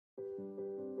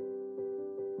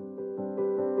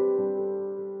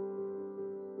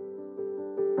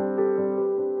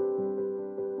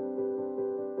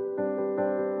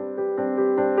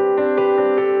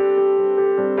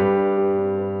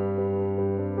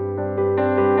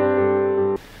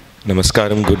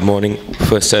Namaskaram, good morning.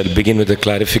 First, I'll begin with a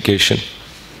clarification.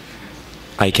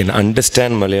 I can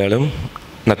understand Malayalam,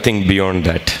 nothing beyond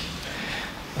that.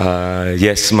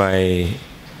 Yes, my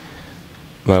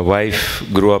wife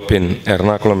grew up in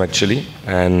Ernakulam actually,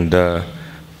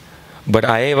 but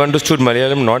I have understood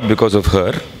Malayalam not because of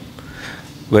her,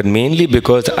 but mainly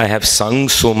because I have sung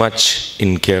so much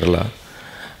in Kerala.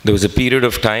 There was a period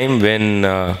of time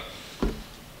when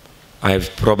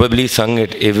I've probably sung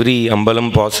at every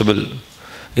ambalam possible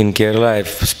in Kerala. I've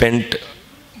spent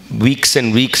weeks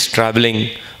and weeks traveling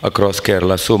across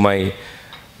Kerala. So my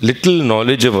little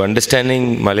knowledge of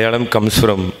understanding Malayalam comes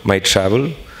from my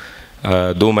travel,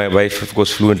 though my wife, of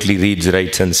course, fluently reads,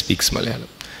 writes, and speaks Malayalam.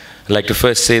 I'd like to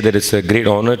first say that it's a great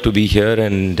honor to be here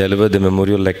and deliver the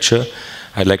memorial lecture.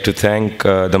 I'd like to thank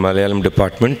the Malayalam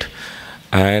department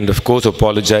and, of course,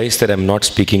 apologize that I'm not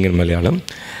speaking in Malayalam.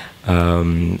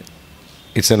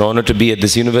 It's an honor to be at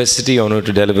this university, honor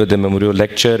to deliver the memorial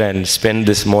lecture and spend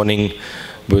this morning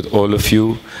with all of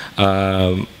you,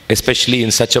 especially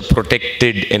in such a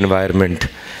protected environment,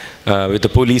 with the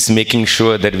police making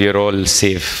sure that we are all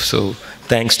safe. So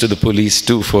thanks to the police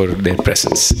too for their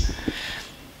presence.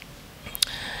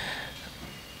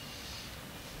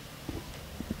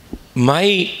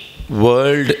 My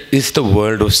world is the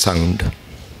world of sound.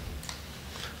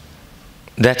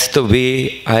 That's the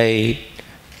way I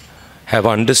have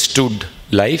understood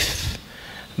life.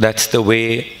 That's the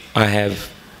way I have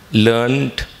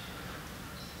learned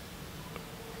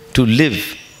to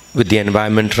live with the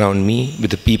environment around me,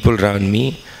 with the people around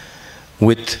me,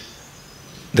 with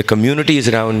the communities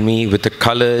around me, with the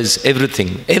colors,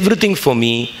 everything. Everything for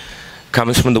me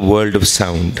comes from the world of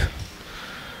sound.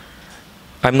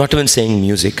 I'm not even saying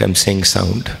music, I'm saying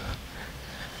sound.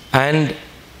 And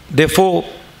therefore,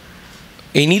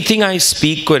 anything I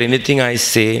speak or anything I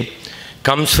say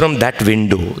comes from that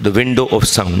window, the window of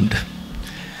sound.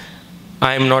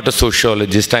 I am not a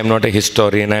sociologist, I am not a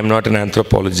historian, I am not an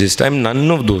anthropologist, I am none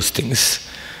of those things.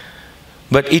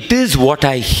 But it is what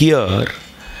I hear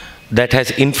that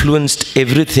has influenced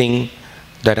everything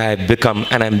that I have become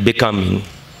and I am becoming.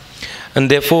 And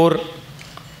therefore,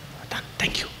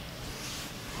 thank you.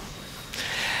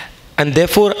 And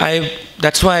therefore,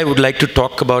 that's why I would like to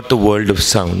talk about the world of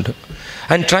sound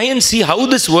and try and see how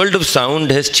this world of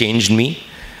sound has changed me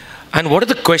and what are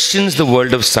the questions the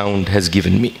world of sound has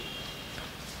given me.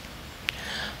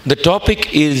 The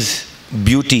topic is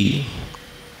beauty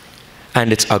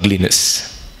and its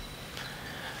ugliness.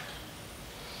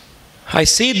 I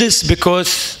say this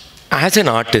because as an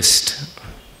artist,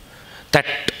 that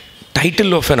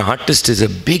title of an artist is a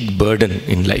big burden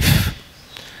in life.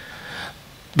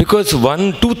 Because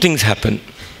two things happen.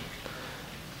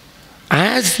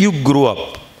 As you grow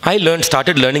up, I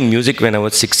started learning music when I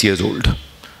was 6 years old.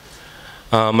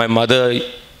 My mother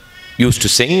used to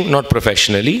sing, not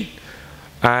professionally,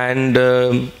 and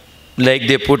like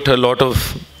they put a lot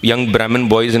of young Brahmin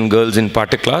boys and girls in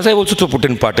Pata class, I also put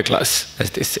in Pata class, as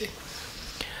they say.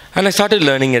 And I started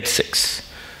learning at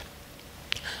 6.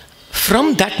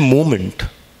 From that moment,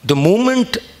 the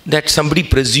moment that somebody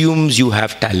presumes you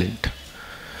have talent,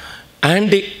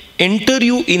 and they enter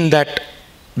you in that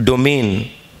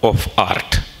domain of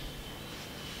art,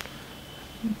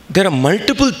 there are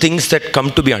multiple things that come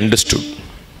to be understood.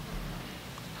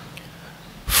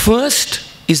 First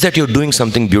is that you're doing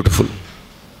something beautiful.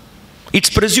 It's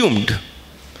presumed.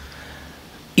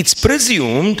 It's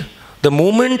presumed the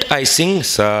moment I sing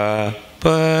sa,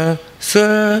 pa,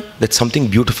 sa, that something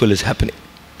beautiful is happening.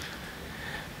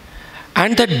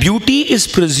 And that beauty is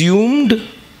presumed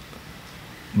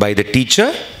by the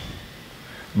teacher,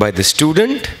 by the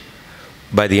student,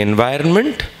 by the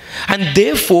environment, and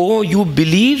therefore you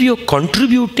believe you're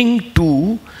contributing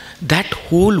to that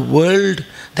whole world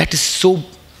that is so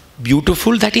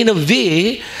beautiful, that in a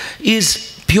way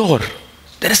is pure.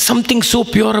 There is something so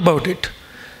pure about it,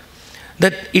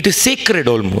 that it is sacred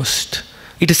almost.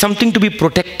 It is something to be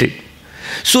protected.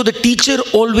 So the teacher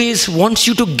always wants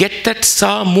you to get that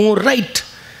sa more right,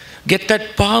 get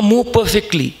that pa more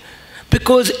perfectly.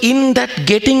 Because in that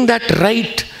getting that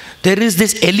right, there is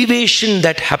this elevation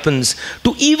that happens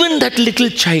to even that little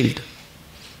child.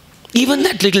 Even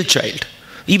that little child.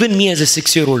 Even me as a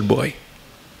 6-year-old boy.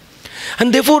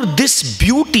 And therefore, this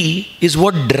beauty is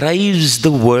what drives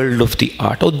the world of the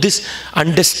art, or this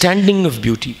understanding of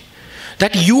beauty.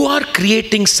 That you are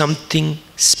creating something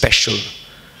special.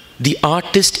 The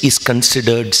artist is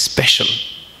considered special.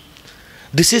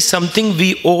 This is something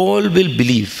we all will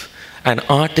believe. And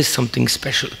art is something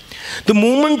special. The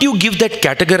moment you give that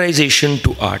categorization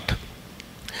to art,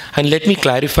 and let me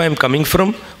clarify, I'm coming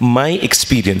from my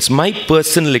experience, my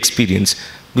personal experience.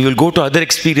 We will go to other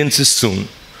experiences soon.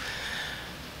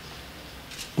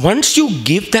 Once you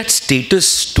give that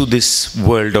status to this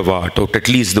world of art, or at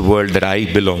least the world that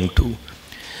I belong to,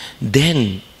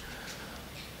 then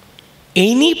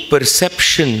any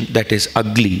perception that is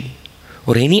ugly,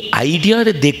 or any idea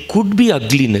that there could be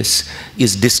ugliness,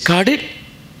 is discarded,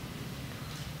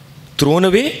 thrown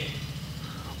away,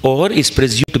 or is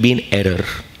presumed to be an error.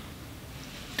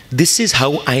 This is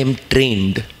how I am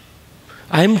trained.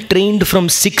 I am trained from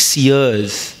 6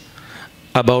 years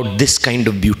about this kind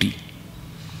of beauty.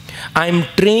 I am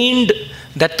trained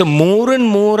that the more and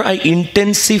more I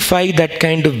intensify that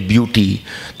kind of beauty,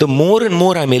 the more and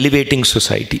more I am elevating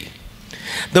society.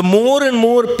 The more and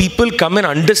more people come and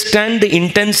understand the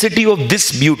intensity of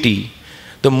this beauty,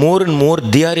 the more and more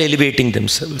they are elevating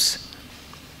themselves.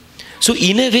 So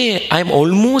in a way, I am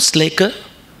almost like one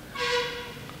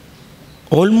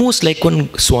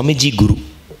Swamiji Guru.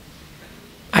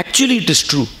 Actually, it is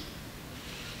true.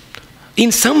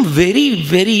 In some very,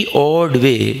 very odd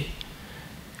way,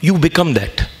 you become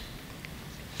that.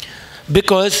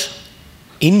 Because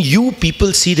in you,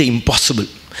 people see the impossible.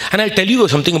 And I'll tell you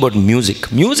something about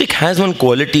music. Music has one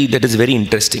quality that is very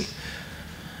interesting.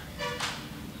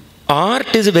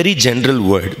 Art is a very general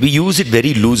word. We use it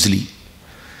very loosely.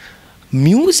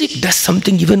 Music does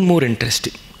something even more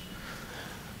interesting.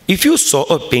 If you saw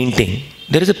a painting,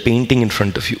 there is a painting in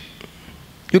front of you.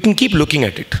 You can keep looking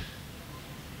at it.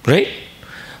 Right?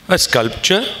 A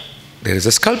sculpture, there is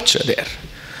a sculpture there.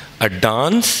 A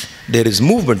dance, there is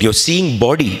movement. You're seeing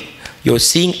body. You're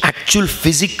seeing actual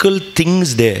physical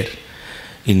things there.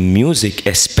 In music,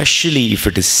 especially if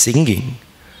it is singing,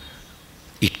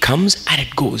 it comes and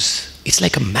it goes. It's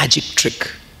like a magic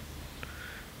trick.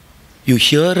 You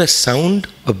hear a sound,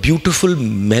 a beautiful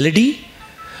melody,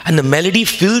 and the melody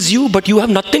fills you, but you have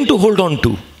nothing to hold on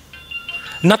to.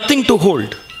 Nothing to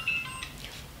hold.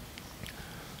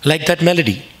 Like that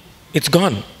melody. It's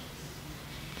gone.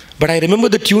 But I remember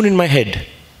the tune in my head.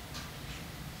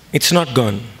 It's not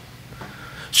gone.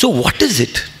 So what is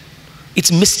it?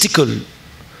 It's mystical.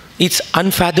 It's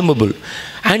unfathomable.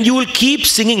 And you will keep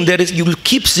singing. You will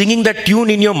keep singing that tune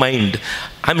in your mind.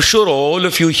 I'm sure all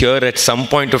of you here at some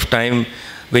point of time,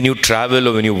 when you travel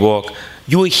or when you walk,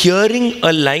 you are hearing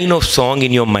a line of song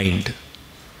in your mind.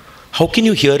 How can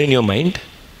you hear in your mind?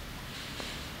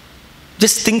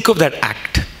 Just think of that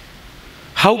act.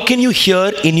 How can you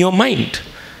hear in your mind?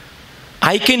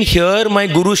 I can hear my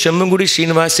Guru Shammangudi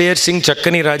Srinivasayar sing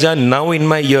Chakkani Raja now in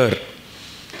my ear.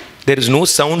 There is no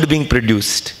sound being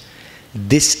produced.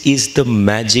 This is the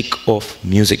magic of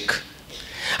music.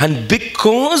 And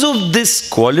because of this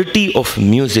quality of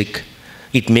music,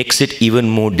 it makes it even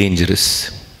more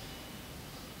dangerous.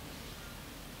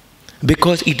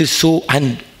 Because it is so,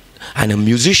 and a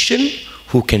musician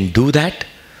who can do that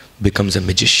becomes a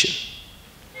magician.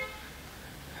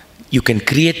 You can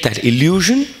create that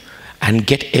illusion and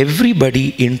get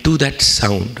everybody into that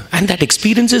sound. And that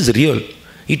experience is real.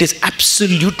 It is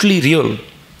absolutely real.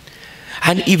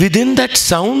 And within that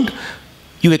sound,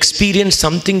 you experience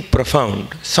something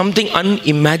profound, something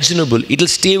unimaginable. It will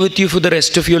stay with you for the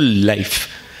rest of your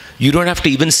life. You don't have to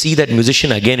even see that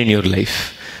musician again in your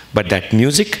life. But that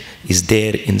music is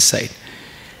there inside.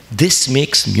 This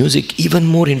makes music even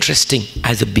more interesting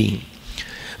as a being.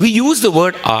 We use the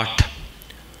word art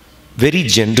very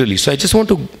generally. So I just want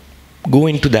to go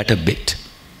into that a bit.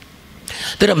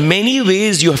 There are many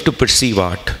ways you have to perceive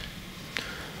art.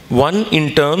 One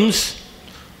in terms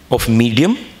of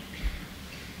medium,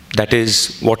 that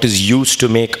is what is used to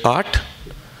make art.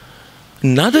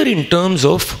 Another in terms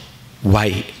of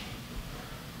why.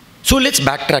 So let's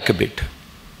backtrack a bit.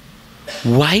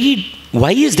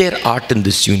 Why is there art in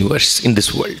this universe, in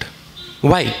this world?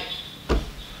 Why?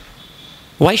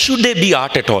 Why should there be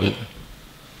art at all?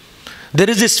 There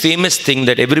is this famous thing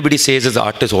that everybody says is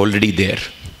art is already there.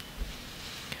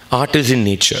 Art is in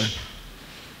nature.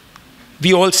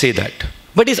 We all say that.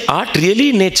 But is art really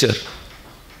in nature?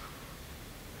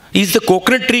 Is the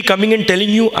coconut tree coming and telling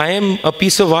you, I am a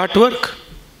piece of artwork?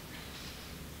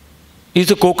 Is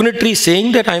the coconut tree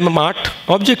saying that I am an art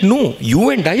object? No. You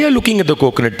and I are looking at the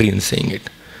coconut tree and saying it.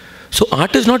 So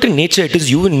art is not in nature, it is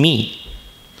you and me.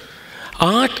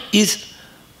 Art is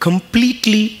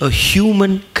completely a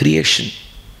human creation.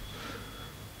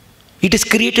 It is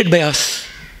created by us.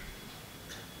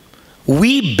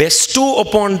 We bestow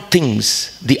upon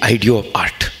things the idea of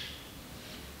art.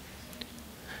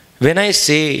 When I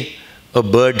say a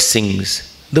bird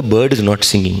sings, the bird is not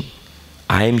singing.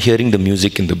 I am hearing the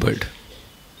music in the bird.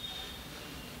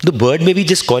 The bird may be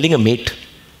just calling a mate.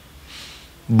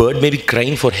 Bird may be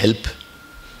crying for help.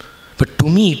 But to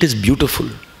me it is beautiful.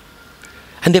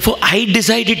 And therefore, I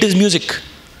decide it is music.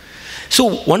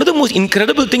 So one of the most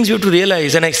incredible things you have to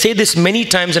realize, and I say this many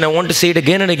times and I want to say it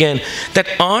again and again, that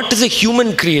art is a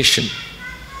human creation.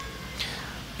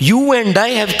 You and I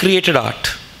have created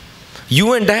art.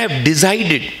 You and I have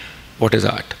decided what is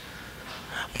art.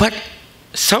 But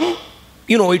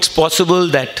it's possible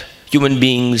that human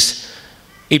beings,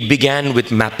 it began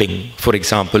with mapping. For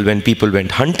example, when people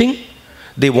went hunting,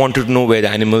 they wanted to know where the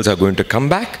animals are going to come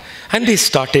back, and they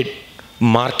started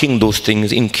marking those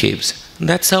things in caves.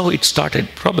 That's how it started,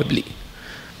 probably.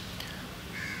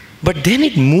 But then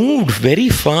it moved very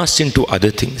fast into other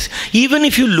things. Even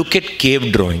if you look at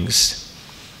cave drawings,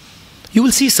 you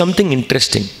will see something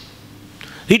interesting.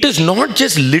 It is not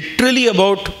just literally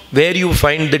about where you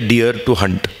find the deer to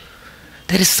hunt.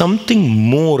 There is something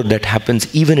more that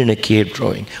happens even in a cave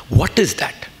drawing. What is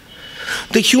that?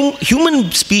 The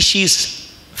human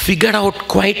species figured out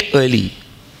quite early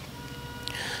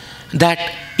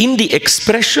that in the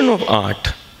expression of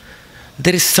art,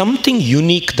 there is something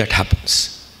unique that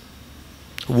happens.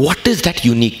 What is that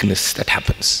uniqueness that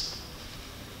happens?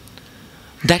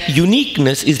 That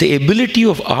uniqueness is the ability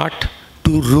of art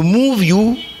to remove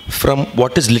you from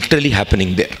what is literally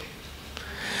happening there.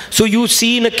 So you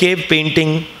see in a cave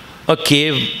painting, a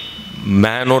cave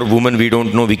man or woman, we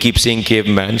don't know, we keep saying cave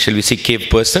man, shall we say cave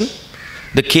person?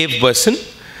 The cave person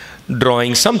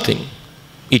drawing something.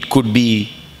 It could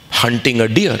be hunting a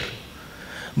deer.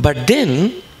 But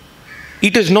then,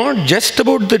 it is not just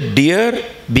about the deer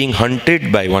being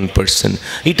hunted by one person.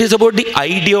 It is about the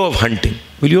idea of hunting.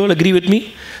 Will you all agree with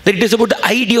me? That it is about the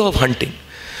idea of hunting.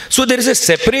 So there is a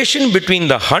separation between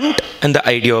the hunt and the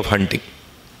idea of hunting.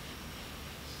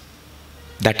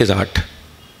 That is art.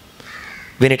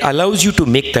 When it allows you to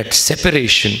make that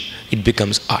separation, it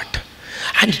becomes art.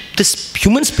 And this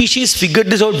human species figured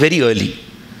this out very early.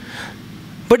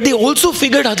 But they also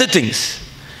figured other things.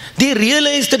 They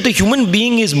realized that the human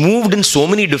being is moved in so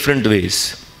many different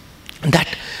ways,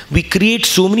 that we create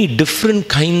so many different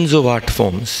kinds of art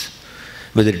forms,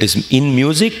 whether it is in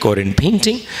music or in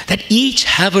painting, that each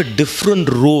have a different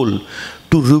role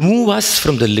to remove us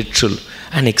from the literal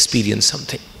and experience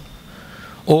something.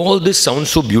 All this sounds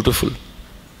so beautiful,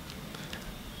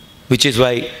 which is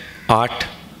why art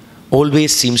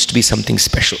always seems to be something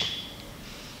special.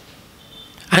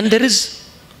 And there is,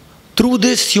 through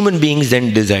this, human beings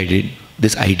then decided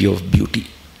this idea of beauty.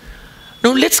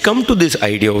 Now let's come to this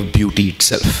idea of beauty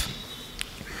itself.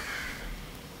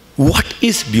 What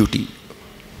is beauty?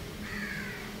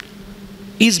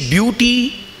 Is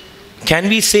beauty, can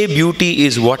we say beauty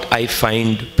is what I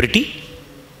find pretty?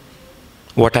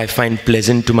 What I find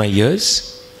pleasant to my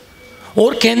ears?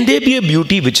 Or can there be a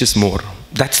beauty which is more?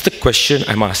 That's the question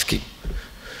I'm asking.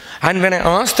 And when I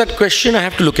ask that question, I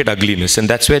have to look at ugliness, and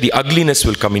that's where the ugliness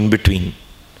will come in between.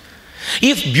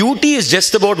 If beauty is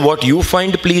just about what you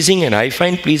find pleasing and I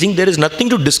find pleasing, there is nothing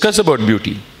to discuss about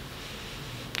beauty.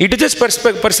 It is just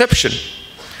perception.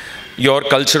 Your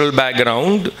cultural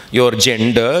background, your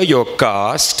gender, your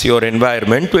caste, your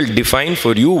environment will define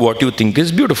for you what you think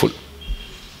is beautiful.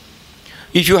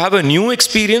 If you have a new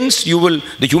experience,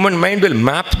 the human mind will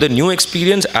map the new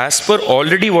experience as per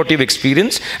already what you've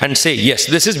experienced and say, yes,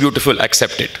 this is beautiful,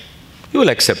 accept it. You will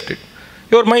accept it.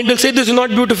 Your mind will say, this is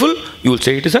not beautiful, you will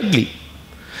say it is ugly.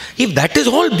 If that is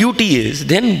all beauty is,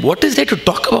 then what is there to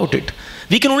talk about it?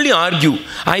 We can only argue,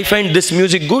 I find this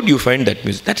music good, you find that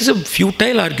music. That is a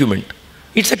futile argument.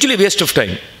 It's actually a waste of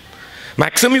time.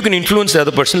 Maximum you can influence the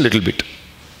other person a little bit.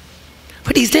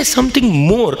 But is there something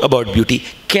more about beauty?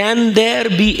 Can there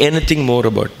be anything more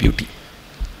about beauty?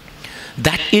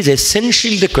 That is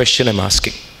essentially the question I'm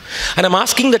asking. And I'm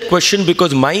asking that question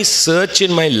because my search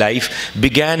in my life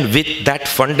began with that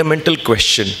fundamental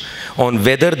question on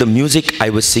whether the music I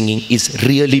was singing is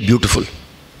really beautiful.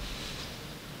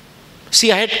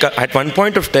 See, I had at one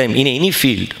point of time in any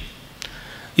field,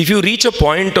 if you reach a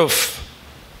point of,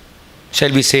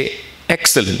 shall we say,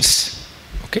 excellence,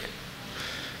 okay,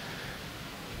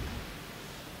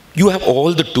 you have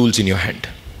all the tools in your hand.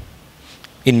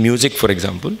 In music, for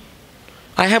example,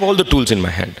 I have all the tools in my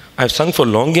hand. I've sung for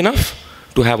long enough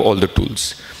to have all the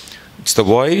tools. It's the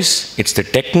voice, it's the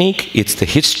technique, it's the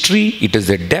history, it is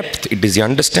the depth, it is the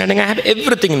understanding. I have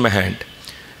everything in my hand.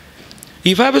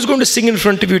 If I was going to sing in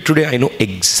front of you today, I know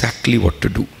exactly what to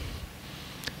do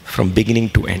from beginning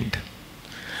to end.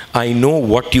 I know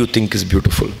what you think is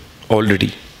beautiful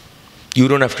already. You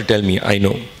don't have to tell me, I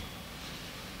know.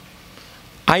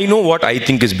 I know what I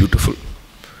think is beautiful.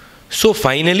 So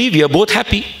finally, we are both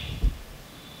happy.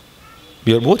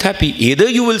 We are both happy. Either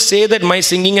you will say that my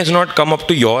singing has not come up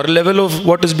to your level of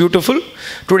what is beautiful.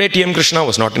 Today, T.M. Krishna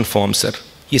was not in form, sir.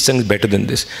 he sings better than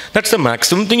this. That's the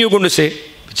maximum thing you're going to say,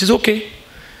 which is okay.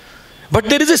 But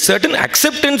there is a certain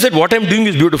acceptance that what I'm doing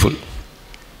is beautiful.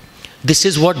 This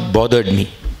is what bothered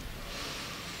me.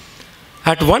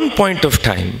 At one point of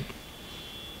time,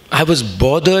 I was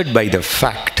bothered by the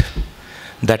fact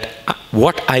that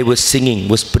what I was singing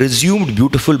was presumed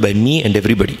beautiful by me and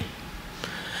everybody.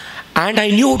 And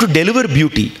I knew how to deliver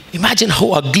beauty. Imagine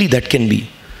how ugly that can be.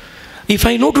 If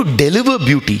I know to deliver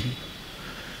beauty,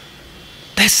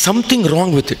 there's something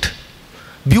wrong with it.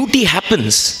 Beauty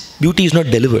happens, beauty is not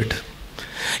delivered.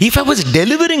 If I was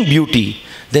delivering beauty,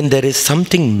 then there is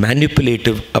something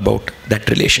manipulative about that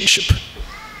relationship.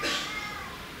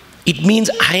 It means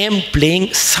I am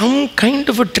playing some kind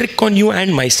of a trick on you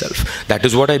and myself. That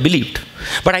is what I believed.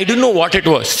 But I didn't know what it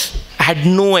was. I had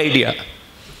no idea.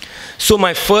 So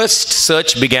my first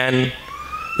search began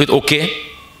with, okay,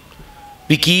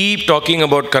 we keep talking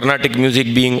about Carnatic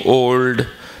music being old.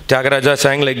 Tyagaraja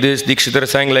sang like this, Dikshitar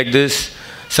sang like this,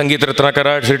 Sangeet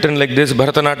Ratnakara is written like this,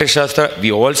 Bharatanaट्य Shastra.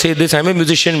 We all say this. I'm a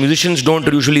musician. Musicians don't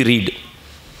usually read.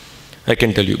 I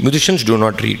can tell you, musicians do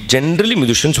not read. Generally,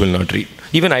 musicians will not read.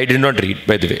 Even I did not read,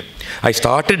 by the way. I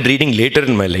started reading later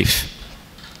in my life.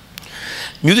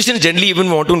 Musicians generally even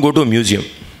want to go to a museum.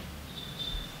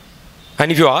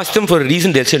 And if you ask them for a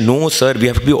reason, they'll say, no, sir, we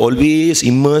have to be always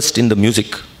immersed in the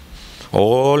music.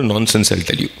 All nonsense, I'll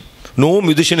tell you. No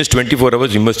musician is 24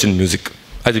 hours immersed in music.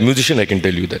 As a musician, I can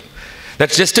tell you that.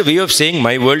 That's just a way of saying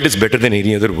my world is better than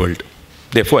any other world.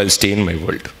 Therefore, I'll stay in my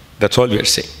world. That's all we are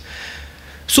saying.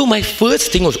 So my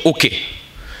first thing was, okay,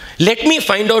 let me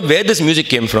find out where this music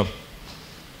came from.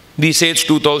 We say it's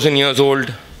 2000 years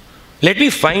old. Let me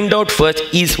find out first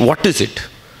what is it?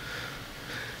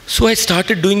 So I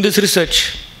started doing this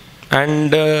research.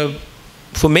 And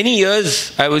for many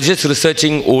years, I was just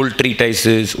researching old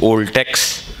treatises, old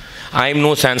texts. I'm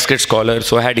no Sanskrit scholar,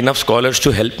 so I had enough scholars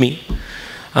to help me.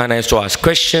 And I used to ask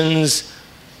questions.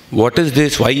 What is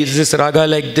this? Why is this raga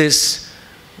like this?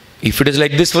 If it is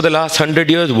like this for the last 100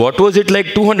 years, what was it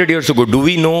like 200 years ago? Do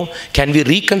we know? Can we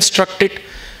reconstruct it?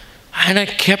 And I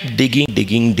kept digging.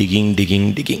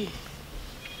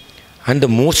 And the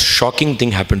most shocking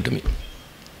thing happened to me.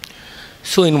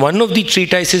 So in one of the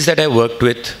treatises that I worked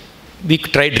with, we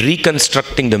tried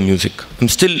reconstructing the music.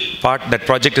 That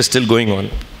project is still going on.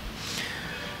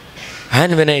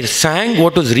 And when I sang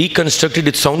what was reconstructed,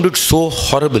 it sounded so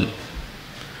horrible.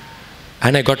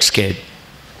 And I got scared.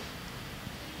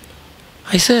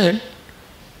 I said,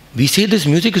 we say this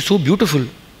music is so beautiful.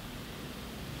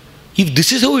 If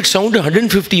this is how it sounded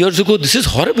 150 years ago, this is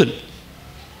horrible.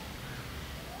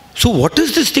 So what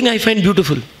is this thing I find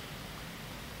beautiful?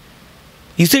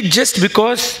 Is it just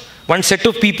because one set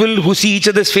of people who see each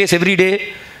other's face every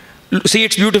day say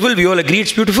it's beautiful, we all agree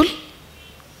it's beautiful?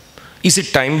 Is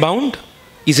it time-bound?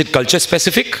 Is it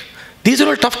culture-specific? These are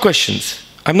all tough questions.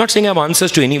 I'm not saying I have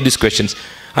answers to any of these questions.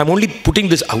 I'm only putting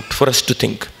this out for us to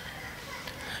think.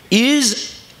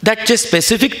 Is that just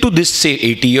specific to this, say,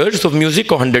 80 years of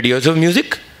music or 100 years of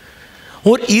music?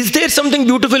 Or is there something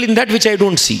beautiful in that which I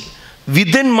don't see?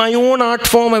 Within my own art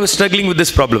form, I was struggling with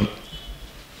this problem.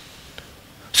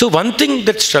 So one thing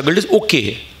that struggled is,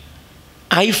 okay,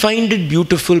 I find it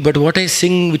beautiful, but what I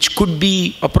sing, which could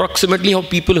be approximately how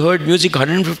people heard music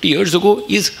 150 years ago,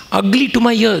 is ugly to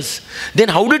my ears. Then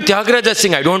how did Tyagaraja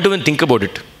sing? I don't even think about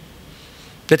it.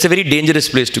 That's a very dangerous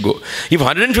place to go. If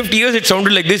 150 years it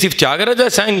sounded like this, if Tyagaraja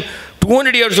sang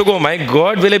 200 years ago, my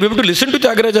God, will I be able to listen to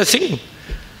Tyagaraja sing?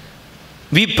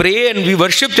 We pray and we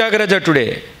worship Tyagaraja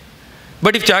today.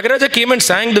 But if Tyagaraja came and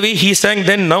sang the way he sang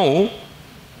then now,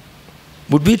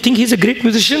 would we think he's a great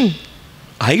musician?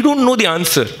 I don't know the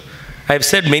answer. I've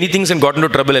said many things and got into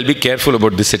trouble. I'll be careful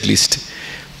about this at least.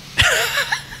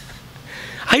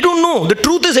 I don't know. The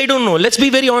truth is I don't know. Let's be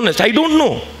very honest. I don't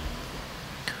know.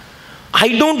 I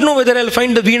don't know whether I'll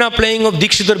find the veena playing of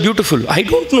Dikshitar beautiful. I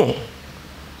don't know.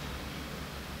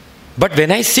 But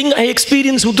when I sing, I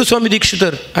experience Muthuswami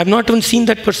Dikshitar. I've not even seen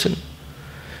that person.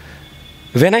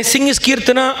 When I sing his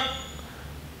Kirtana,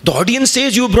 the audience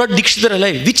says, you brought Dikshitar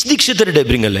alive. Which Dikshitar did I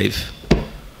bring alive?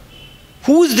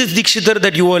 Who is this Dikshitar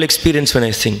that you all experience when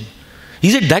I sing?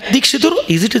 Is it that Dikshitar or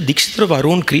is it a Dikshitar of our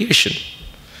own creation?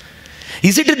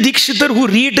 Is it a Dikshitar who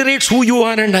reiterates who you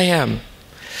are and I am?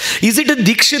 Is it a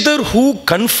Dikshitar who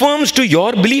conforms to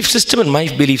your belief system and my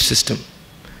belief system?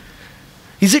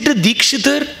 Is it a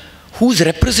Dikshitar who's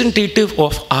representative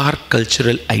of our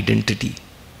cultural identity?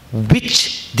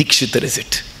 Which Dikshitar is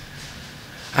it?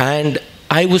 And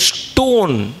I was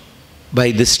torn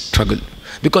by this struggle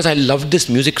because I loved this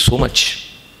music so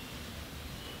much.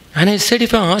 And I said,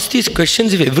 if I ask these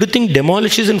questions, if everything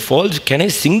demolishes and falls, can I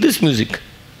sing this music?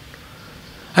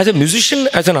 As a musician,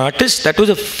 as an artist, that was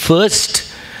the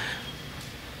first.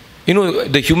 You know,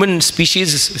 the human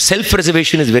species,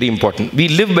 self-preservation is very important. We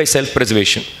live by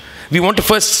self-preservation. We want to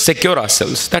first secure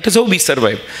ourselves. That is how we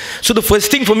survive. So the first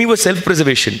thing for me was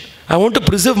self-preservation. I want to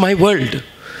preserve my world.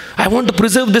 I want to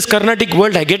preserve this Carnatic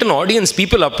world. I get an audience,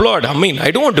 people applaud. I mean,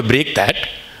 I don't want to break that.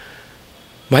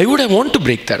 Why would I want to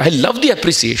break that? I love the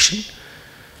appreciation.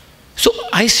 So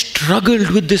I struggled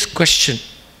with this question.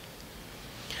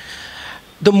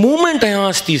 The moment I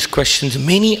asked these questions,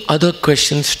 many other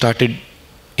questions started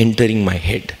entering my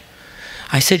head.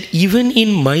 I said, even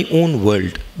in my own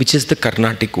world, which is the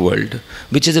Carnatic world,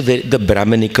 which is the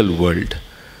Brahmanical world,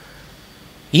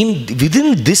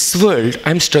 within this world,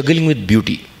 I'm struggling with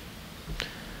beauty.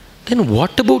 Then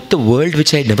what about the world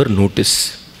which I never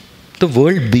notice? The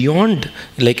world beyond,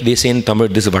 like they say in Tamil,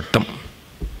 this Vattam.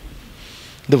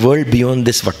 The world beyond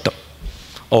this Vattam.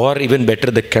 Or even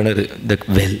better, the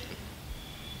well.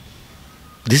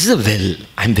 This is a well.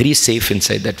 I'm very safe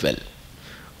inside that well.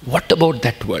 What about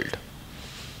that world?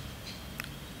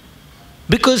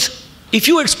 Because if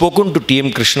you had spoken to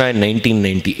T.M. Krishna in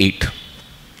 1998,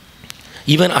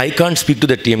 even I can't speak to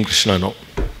the T.M. Krishna now.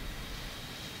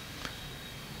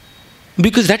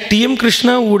 Because that T.M.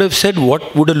 Krishna would have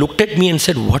looked at me and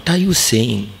said, what are you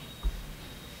saying?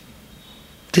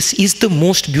 This is the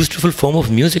most beautiful form of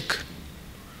music.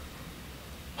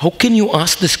 How can you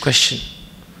ask this question?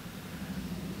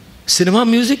 Cinema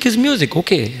music is music,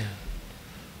 okay.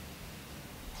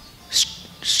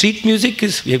 Street music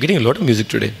is, we are getting a lot of music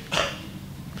today.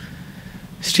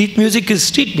 Street music is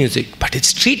street music, but it's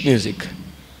street music.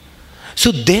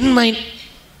 So then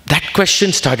that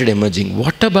question started emerging.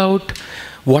 What about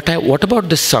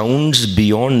the sounds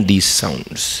beyond these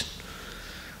sounds?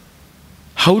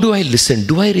 How do I listen?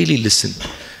 Do I really listen?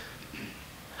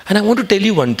 And I want to tell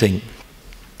you one thing.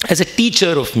 As a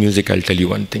teacher of music, I'll tell you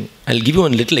one thing. I'll give you a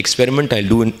little experiment I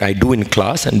do in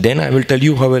class, and then I will tell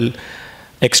you how I'll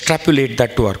extrapolate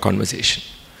that to our conversation.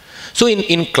 So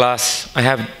in class, I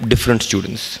have different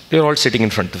students. They're all sitting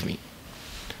in front of me.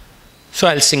 So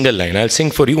I'll sing a line. I'll sing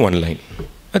for you one line.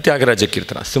 Tyagaraja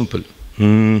Kirtana, simple.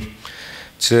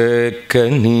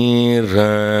 Chakani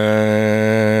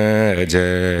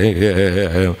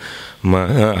Raja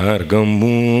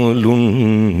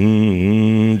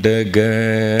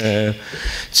Margamulundaga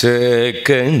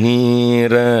Chakani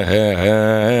Raja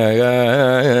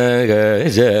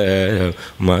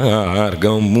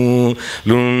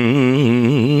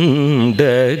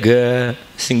Margamulundaga.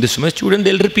 Sing this to my student,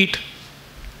 they'll repeat.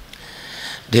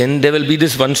 Then there will be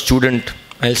this one student,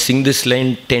 I'll sing this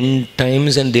line 10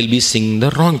 times and they'll be singing the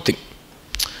wrong thing.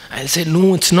 I'll say,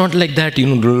 no, it's not like that,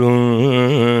 you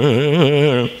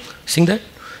know. Sing that.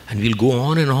 And we'll go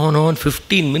on and on,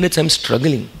 15 minutes, I'm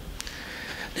struggling.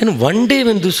 Then one day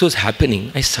when this was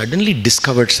happening, I suddenly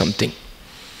discovered something.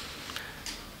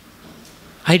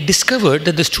 I discovered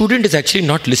that the student is actually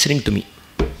not listening to me.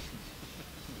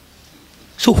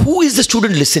 So who is the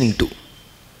student listening to?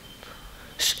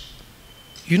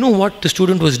 You know what the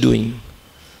student was doing?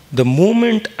 The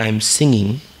moment I'm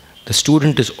singing, the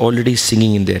student is already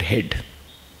singing in their head.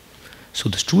 So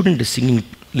the student is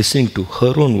listening to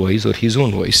her own voice or his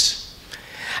own voice.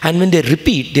 And when they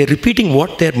repeat, they're repeating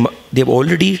what they've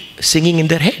already singing in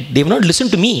their head. They've not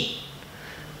listened to me.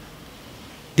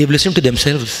 They've listened to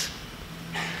themselves.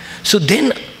 So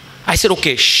then I said,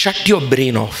 okay, shut your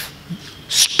brain off.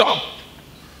 Stop.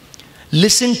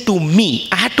 Listen to me.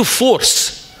 I had to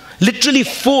literally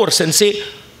force and say,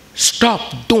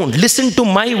 stop, don't, listen to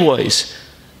my voice.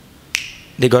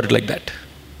 They got it like that.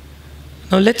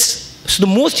 Now so the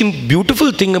most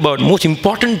beautiful thing most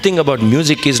important thing about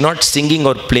music is not singing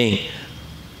or playing,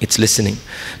 it's listening.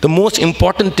 The most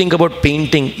important thing about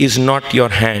painting is not your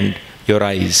hand, your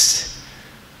eyes.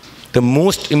 The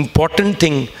most important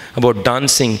thing about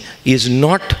dancing is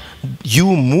not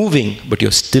you moving, but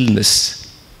your stillness.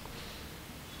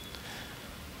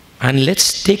 And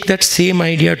let's take that same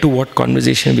idea to what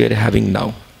conversation we are having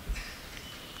now.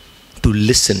 To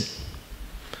listen.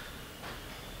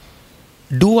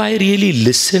 Do I really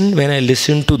listen when I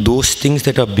listen to those things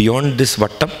that are beyond this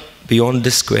vattam, beyond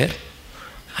this square?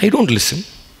 I don't listen.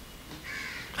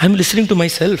 I'm listening to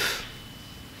myself.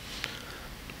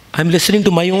 I'm listening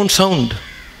to my own sound.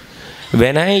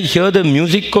 When I hear the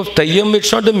music of Tayyam,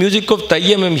 it's not the music of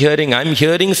Tayyam I'm hearing. I'm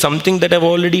hearing something that I've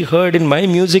already heard in my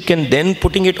music and then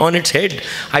putting it on its head.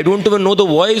 I don't even know the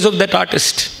voice of that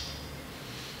artist.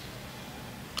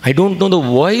 I don't know the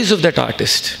voice of that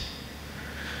artist.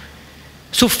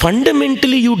 So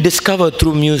fundamentally you discover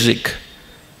through music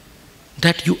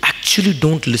that you actually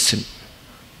don't listen.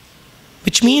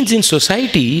 Which means in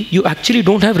society, you actually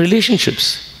don't have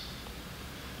relationships.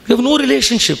 You have no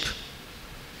relationship.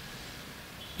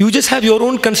 You just have your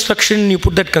own construction, you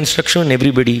put that construction on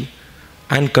everybody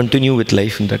and continue with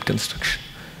life in that construction.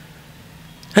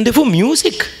 And therefore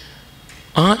music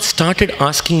started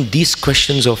asking these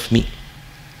questions of me.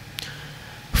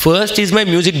 First, is my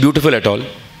music beautiful at all?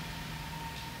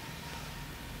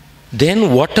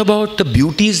 Then what about the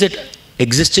beauties that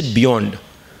existed beyond?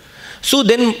 So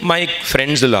then my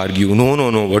friends will argue,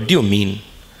 no, what do you mean?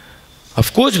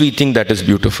 Of course we think that is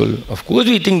beautiful. Of course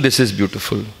we think this is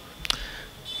beautiful.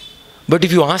 But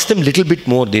if you ask them a little bit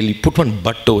more, they'll put one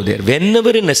but over there. Whenever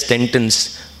in a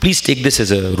sentence, please take this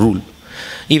as a rule.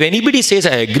 If anybody says,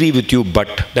 I agree with you,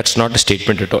 but, that's not a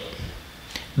statement at all.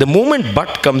 The moment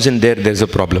but comes in there, there's a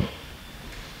problem.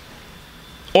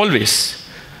 Always.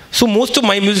 So most of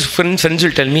my music friends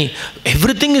will tell me,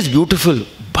 everything is beautiful,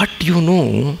 but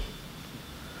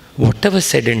whatever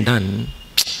said and done,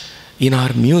 in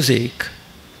our music,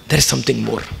 there is something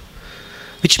more.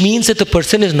 Which means that the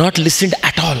person is not listened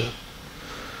at all.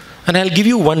 And I'll give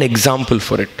you one example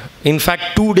for it. In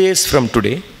fact, 2 days from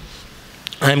today,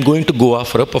 I'm going to Goa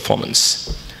for a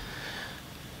performance.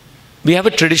 We have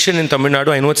a tradition in Tamil Nadu,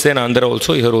 I know it's there in Andhra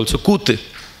also, here also, Kooth.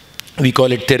 We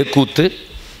call it Terukooth,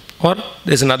 or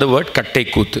there's another word,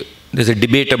 Kattai Kooth. There's a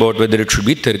debate about whether it should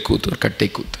be Terukooth or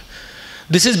Kattai Kooth.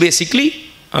 This is basically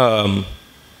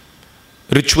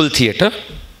ritual theatre,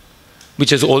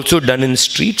 which is also done in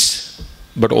streets,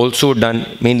 but also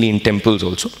done mainly in temples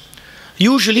also,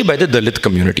 usually by the Dalit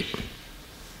community.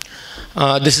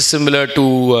 This is similar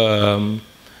to,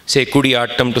 say,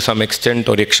 Kudiyattam to some extent,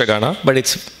 or Yakshagana, but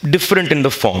it's different in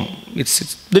the form. It's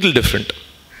a little different.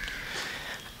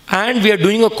 And we are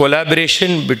doing a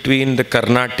collaboration between the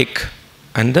Carnatic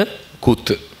and the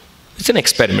Kooth. It's an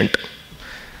experiment.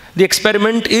 The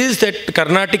experiment is that the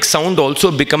Carnatic sound also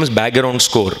becomes background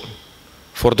score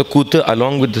for the Kooth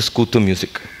along with this Kooth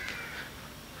music.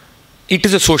 It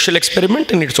is a social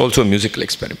experiment and it's also a musical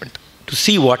experiment to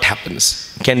see what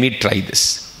happens. Can we try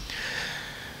this?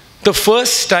 The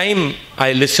first time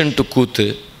I listened to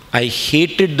Kooth, I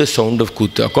hated the sound of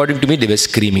Kooth. According to me, they were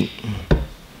screaming.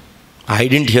 I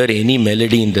didn't hear any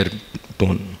melody in their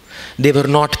tone. They were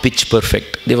not pitch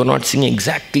perfect. They were not singing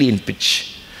exactly in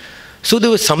pitch. So there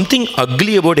was something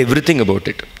ugly about everything about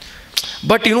it.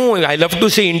 But I love to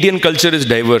say Indian culture is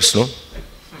diverse, no?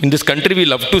 In this country, we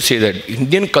love to say that.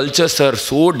 Indian cultures are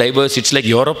so diverse, it's like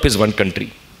Europe is one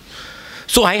country.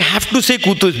 So I have to say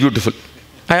Kooth is beautiful.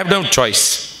 I have no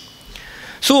choice.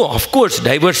 So, of course,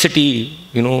 diversity,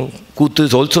 Kooth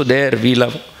is also there, we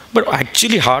love. But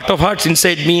actually, heart of hearts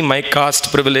inside me, my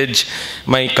caste privilege,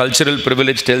 my cultural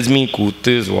privilege tells me Kooth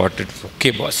is what it's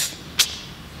okay, boss.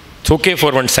 It's okay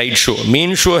for one side show.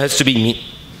 Main show has to be me.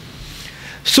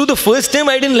 So the first time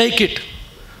I didn't like it.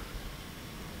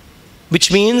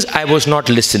 Which means I was not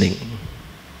listening.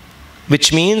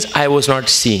 Which means I was not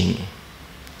seeing.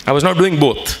 I was not doing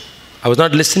both. I was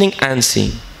not listening and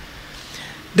seeing.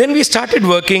 Then we started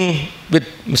working with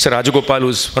Mr. Rajagopal,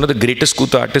 who's one of the greatest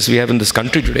Kooth artists we have in this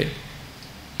country today.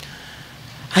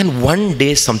 And one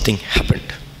day something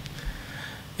happened.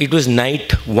 It was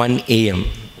night 1 a.m.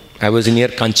 I was near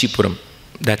Kanchipuram.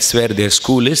 That's where their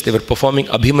school is. They were performing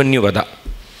Abhimanyu Vada.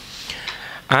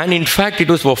 And in fact, it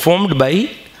was performed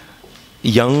by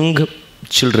young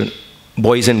children,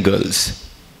 boys and girls.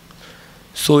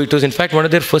 So it was in fact one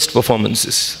of their first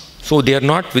performances. So they are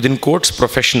not, within quotes,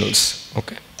 professionals.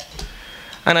 Okay.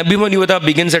 And Abhimanyu Vada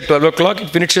begins at 12 o'clock, it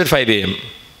finishes at 5 a.m.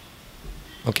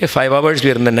 Okay, 5 hours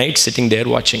we are in the night sitting there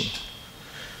watching.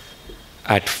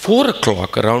 At 4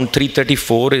 o'clock, around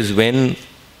 3:34 is when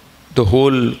the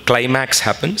whole climax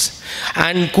happens.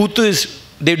 And Kooth is,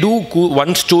 they do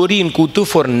one story in Kooth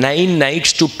for 9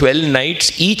 nights to 12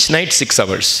 nights, each night 6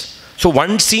 hours. So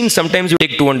one scene sometimes you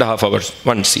take 2.5 hours,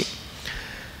 one scene.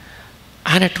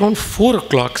 And at around 4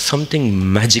 o'clock,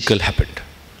 something magical happened.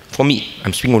 For me,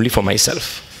 I'm speaking only for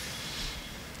myself.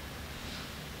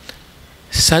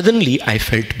 Suddenly, I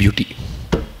felt beauty.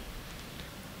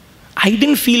 I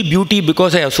didn't feel beauty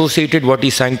because I associated what he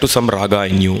sang to some raga I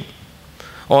knew,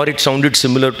 or it sounded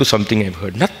similar to something I've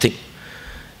heard. Nothing.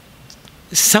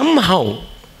 Somehow,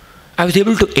 I was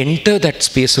able to enter that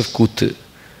space of Kooth.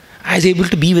 I was able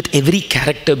to be with every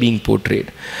character being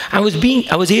portrayed. I was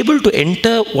able to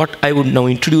enter what I would now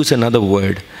introduce another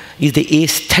word, is the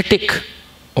aesthetic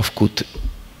of Kooth.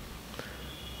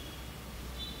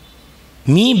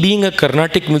 Me being a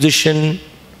Carnatic musician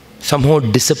somehow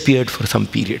disappeared for some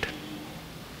period.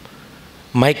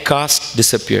 My caste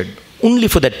disappeared. Only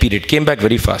for that period. Came back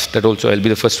very fast. That also I'll be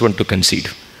the first one to concede.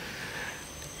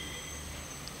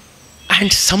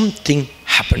 And something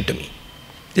happened to me.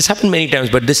 This happened many times,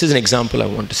 but this is an example I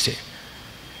want to say.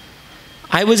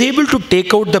 I was able to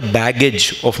take out the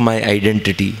baggage of my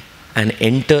identity and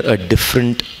enter a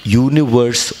different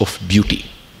universe of beauty.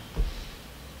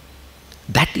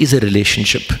 That is a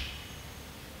relationship.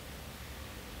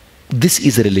 This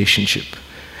is a relationship.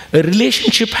 A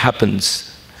relationship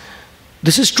happens.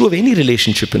 This is true of any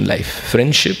relationship in life.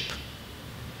 Friendship,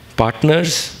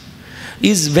 partners,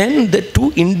 is when the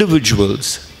two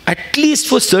individuals, at least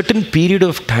for a certain period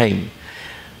of time,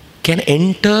 can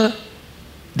enter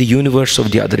the universe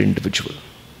of the other individual.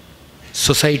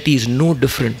 Society is no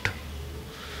different.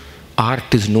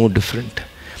 Art is no different.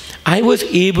 I was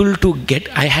able to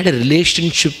I had a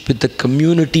relationship with the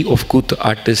community of Kuthu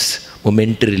artists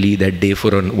momentarily that day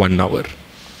for 1 hour.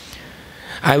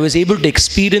 I was able to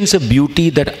experience a beauty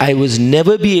that I was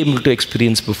never be able to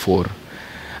experience before.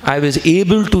 I was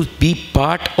able to be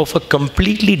part of a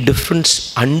completely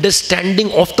different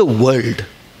understanding of the world.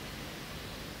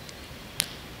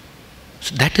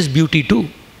 So that is beauty too.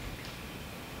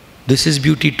 This is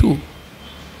beauty too.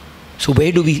 So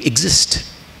where do we exist?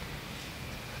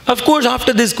 Of course,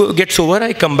 after this gets over,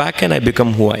 I come back and I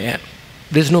become who I am.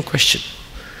 There's no question.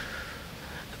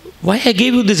 Why I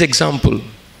gave you this example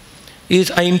is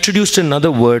I introduced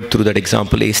another word through that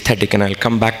example, aesthetic, and I'll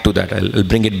come back to that. I'll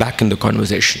bring it back in the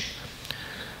conversation.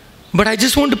 But I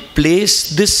just want to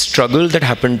place this struggle that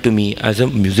happened to me as a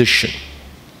musician.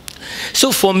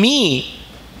 So for me,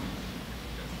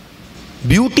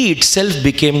 beauty itself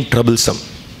became troublesome.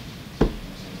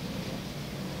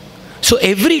 So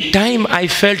every time I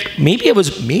felt,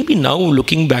 maybe now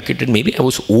looking back at it, maybe I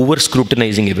was over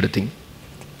scrutinizing everything.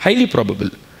 Highly probable.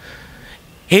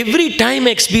 Every time I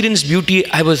experienced beauty,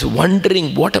 I was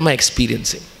wondering, what am I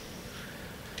experiencing?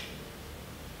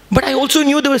 But I also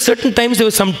knew there were certain times there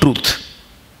was some truth.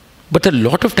 But a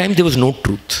lot of times there was no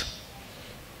truth.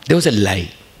 There was a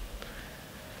lie.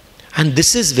 And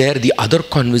this is where the other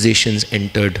conversations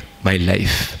entered my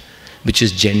life, which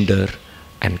is gender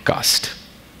and caste.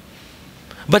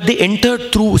 But they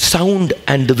entered through sound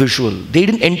and the visual. They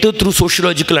didn't enter through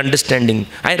sociological understanding.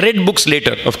 I read books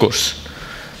later, of course.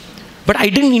 But I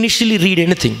didn't initially read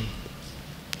anything.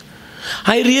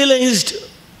 I realized,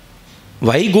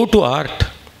 why go to art?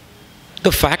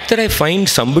 The fact that I find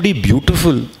somebody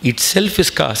beautiful itself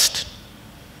is caste.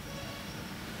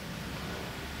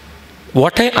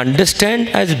 What I understand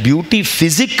as beauty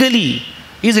physically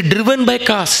is driven by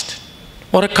caste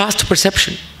or a caste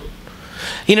perception.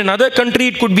 In another country,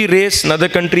 it could be race. In another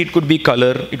country, it could be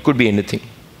color. It could be anything.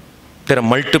 There are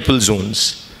multiple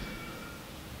zones.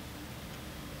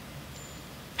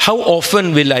 How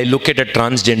often will I look at a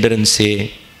transgender and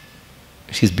say,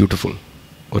 she's beautiful,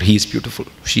 or he is beautiful,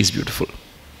 she is beautiful?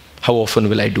 How often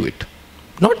will I do it?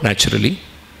 Not naturally.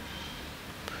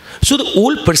 So the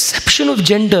whole perception of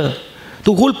gender,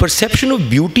 the whole perception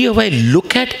of beauty, how I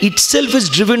look at itself is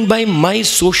driven by my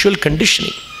social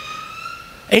conditioning.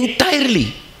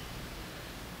 Entirely.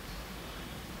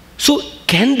 So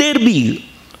can there be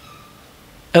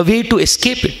a way to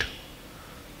escape it?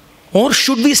 Or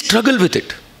should we struggle with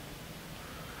it?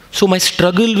 So my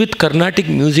struggle with Carnatic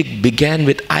music began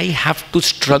with, I have to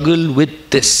struggle with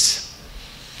this.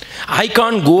 I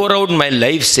can't go around my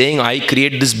life saying, I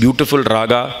create this beautiful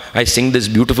raga, I sing this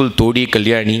beautiful Todi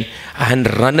Kalyani,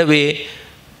 and run away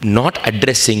not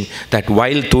addressing that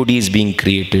while Todi is being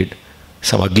created,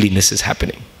 some ugliness is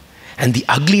happening. And the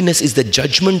ugliness is the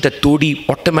judgment that Todi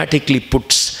automatically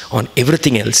puts on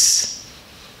everything else.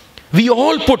 We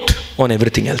all put on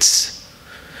everything else.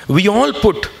 We all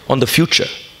put on the future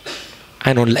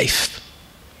and on life.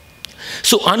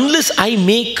 So unless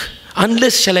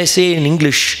shall I say in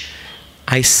English,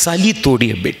 I sully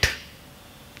Todi a bit,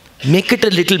 make it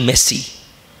a little messy,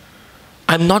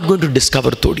 I'm not going to discover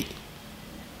Todi.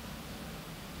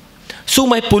 So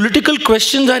my political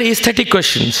questions are aesthetic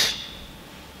questions.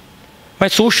 My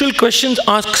social questions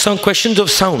ask some questions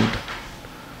of sound.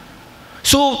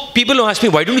 So people who ask me,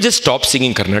 why don't we just stop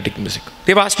singing Carnatic music?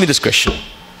 They've asked me this question.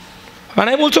 And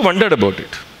I've also wondered about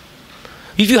it.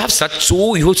 If you have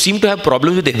you seem to have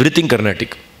problems with everything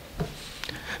Carnatic.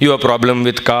 You have a problem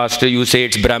with caste, you say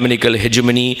it's Brahminical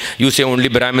hegemony, you say only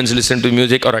Brahmins listen to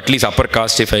music, or at least upper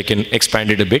caste if I can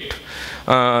expand it a bit.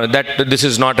 That this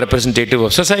is not representative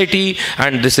of society,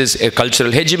 and this is a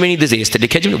cultural hegemony, this is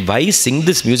aesthetic hegemony. Why sing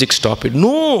this music? Stop it.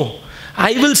 No!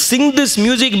 I will sing this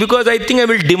music because I think I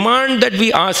will demand that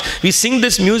we sing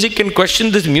this music and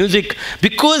question this music,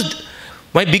 because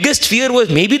my biggest fear was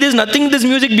maybe there's nothing in this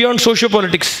music beyond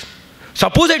sociopolitics.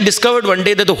 Suppose I discovered one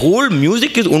day that the whole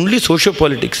music is only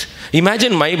sociopolitics.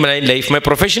 Imagine my life, my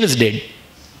profession is dead.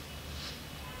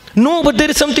 No, but there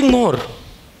is something more.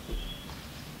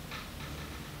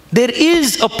 There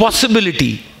is a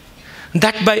possibility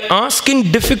that by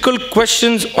asking difficult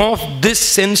questions of this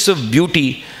sense of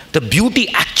beauty, the beauty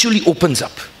actually opens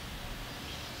up.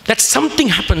 That something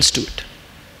happens to it.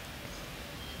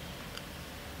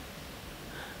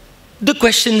 The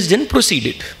questions then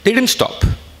proceeded. They didn't stop.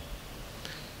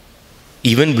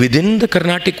 Even within the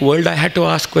Carnatic world, I had to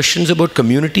ask questions about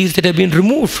communities that have been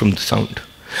removed from the sound.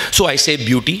 So I say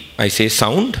beauty, I say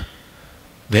sound.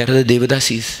 Where are the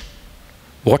Devadasis?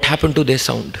 What happened to their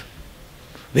sound?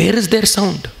 Where is their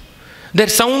sound? Their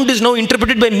sound is now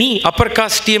interpreted by me, upper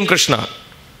caste T.M. Krishna.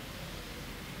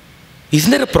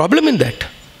 Isn't there a problem in that?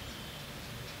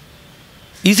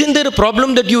 Isn't there a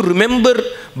problem that you remember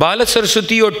Bala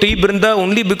Saraswati or T. Brinda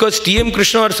only because T.M.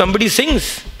 Krishna or somebody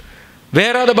sings?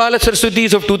 Where are the Bala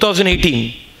Saraswatis of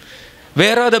 2018?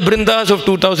 Where are the Brindas of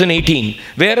 2018?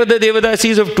 Where are the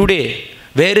Devadasis of today?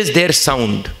 Where is their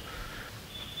sound?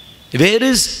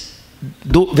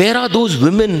 Where are those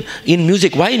women in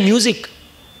music? Why in music?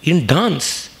 In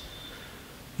dance.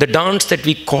 The dance that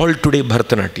we call today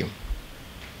Bharatanatyam.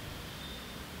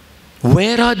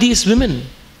 Where are these women?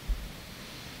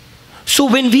 So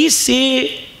when we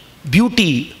say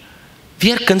beauty,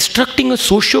 we are constructing a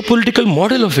socio-political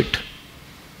model of it.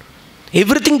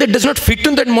 Everything that does not fit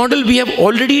in that model, we have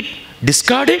already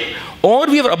discarded or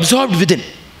we have absorbed within.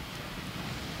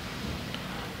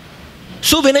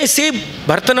 So when I say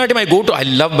Bharatanatyam, I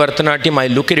love Bharatanatyam, I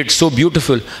look at it so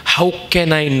beautiful. How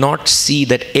can I not see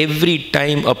that every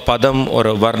time a padam or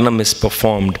a varnam is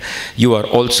performed, you are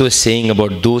also saying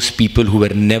about those people who were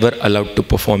never allowed to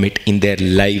perform it in their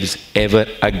lives ever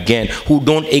again, who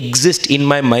don't exist in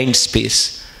my mind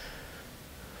space.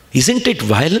 Isn't it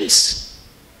violence?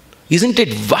 Isn't it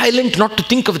violent not to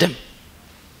think of them?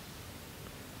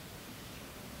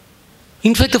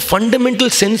 In fact, the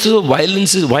fundamental senses of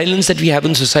violence that we have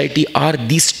in society are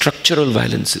these structural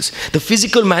violences. The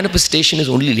physical manifestation is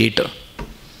only later.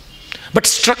 But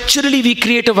structurally, we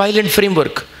create a violent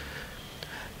framework.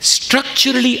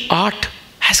 Structurally, art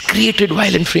has created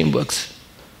violent frameworks.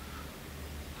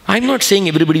 I'm not saying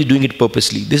everybody is doing it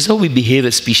purposely. This is how we behave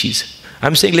as species.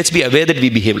 I'm saying let's be aware that we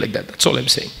behave like that. That's all I'm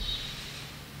saying.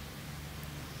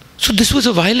 So this was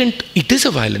it is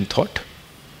a violent thought.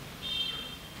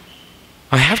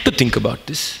 I have to think about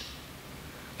this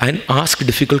and ask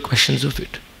difficult questions of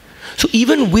it. So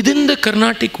even within the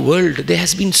Carnatic world, there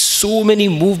has been so many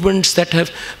movements that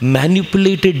have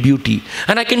manipulated beauty.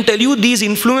 And I can tell you these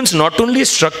influence not only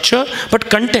structure, but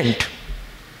content.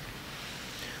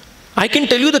 I can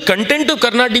tell you the content of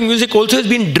Carnatic music also has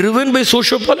been driven by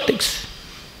socio-politics.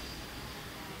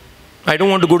 I don't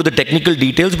want to go to the technical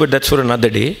details, but that's for another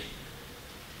day.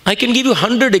 I can give you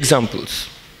 100 examples.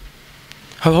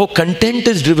 How content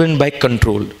is driven by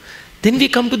control. Then we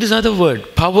come to this other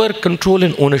word, power, control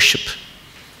and ownership.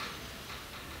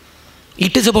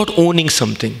 It is about owning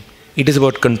something. It is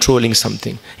about controlling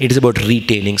something. It is about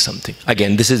retaining something.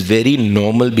 Again, this is very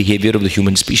normal behavior of the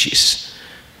human species.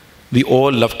 We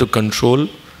all love to control,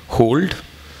 hold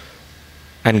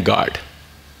and guard.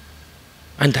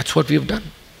 And that's what we have done.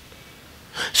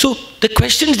 So the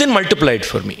questions then multiplied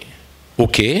for me.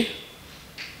 Okay.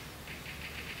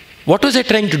 What was I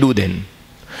trying to do then?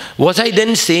 Was I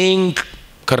then saying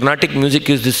Carnatic music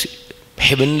is this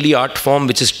heavenly art form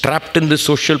which is trapped in the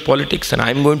social politics and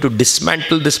I'm going to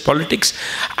dismantle this politics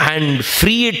and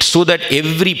free it so that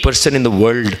every person in the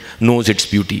world knows its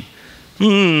beauty?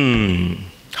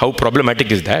 How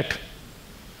problematic is that?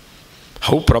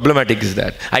 How problematic is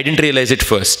that? I didn't realize it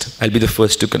first. I'll be the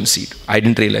first to concede. I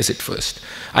didn't realize it first.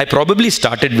 I probably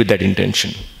started with that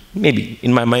intention. Maybe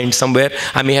in my mind somewhere,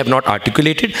 I may have not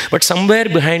articulated, but somewhere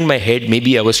behind my head,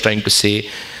 maybe I was trying to say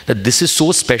that this is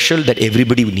so special that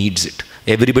everybody needs it.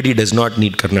 Everybody does not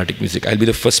need Carnatic music. I'll be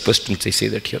the first person to say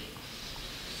that here.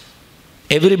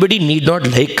 Everybody need not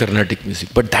like Carnatic music,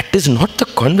 but that is not the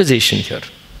conversation here.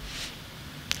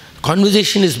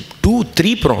 Conversation is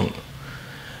 2-3 pronged.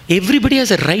 Everybody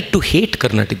has a right to hate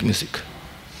Carnatic music.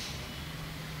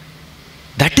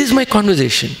 That is my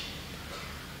conversation.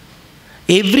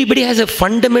 Everybody has a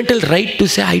fundamental right to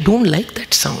say, I don't like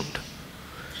that sound.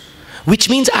 Which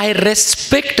means I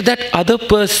respect that other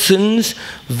person's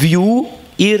view,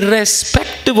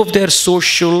 irrespective of their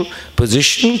social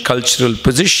position, cultural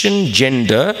position,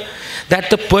 gender, that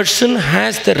the person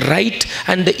has the right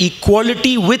and the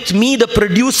equality with me, the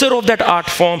producer of that art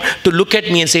form, to look at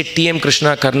me and say, T.M.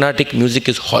 Krishna, Carnatic music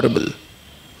is horrible.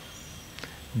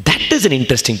 That is an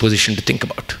interesting position to think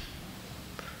about.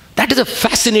 That is a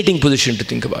fascinating position to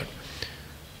think about.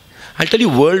 I'll tell you,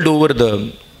 world over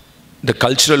the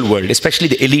cultural world, especially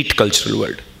the elite cultural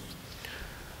world,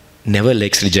 never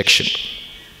likes rejection.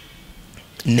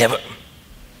 Never.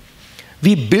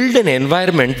 We build an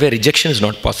environment where rejection is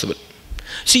not possible.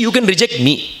 See, you can reject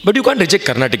me, but you can't reject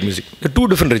Carnatic music. There are two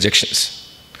different rejections.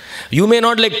 You may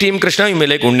not like Team Krishna, you may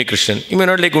like Unni Krishnan. You may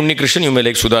not like Unni Krishnan, you may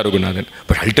like Sudha Raghunathan.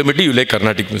 But ultimately, you like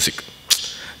Carnatic music.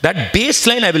 That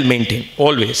baseline I will maintain,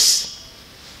 always.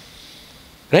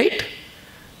 Right?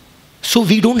 So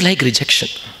we don't like rejection.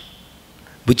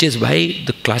 Which is why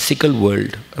the classical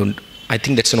world, and I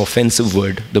think that's an offensive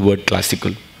word, the word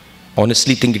classical.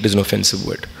 Honestly think it is an offensive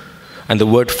word. And the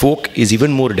word folk is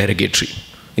even more derogatory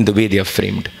in the way they are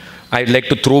framed. I'd like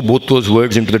to throw both those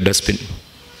words into the dustbin.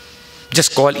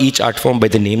 Just call each art form by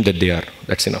the name that they are.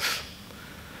 That's enough.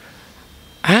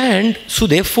 And so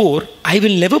therefore, I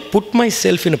will never put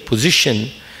myself in a position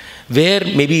where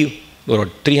maybe there are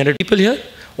 300 people here.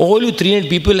 All you 300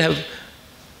 people have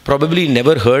probably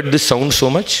never heard this sound so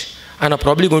much and are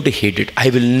probably going to hate it. I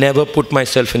will never put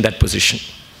myself in that position.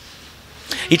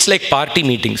 It's like party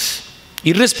meetings.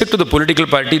 Irrespective of the political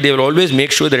party, they will always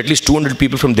make sure that at least 200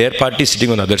 people from their party is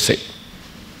sitting on the other side.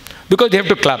 Because they have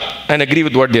to clap and agree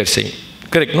with what they are saying.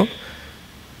 Correct, no?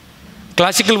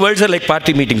 Classical worlds are like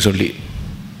party meetings only.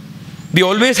 We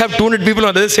always have 200 people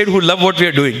on the other side who love what we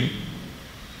are doing.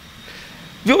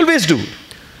 We always do.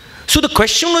 So the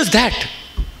question was that,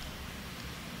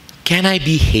 can I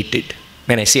be hated?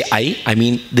 When I say I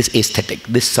mean this aesthetic,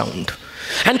 this sound.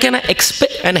 And can I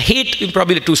expect, and hate is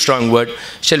probably a too strong word,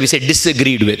 shall we say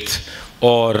disagreed with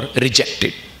or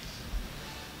rejected.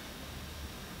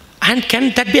 And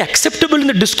can that be acceptable in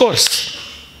the discourse?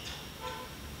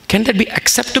 Can that be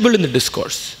acceptable in the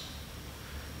discourse?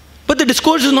 But the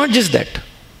discourse is not just that.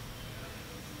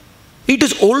 It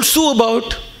is also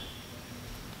about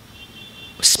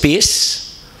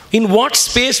space. In what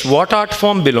space, what art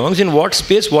form belongs, in what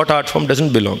space, what art form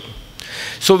doesn't belong.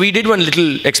 So we did one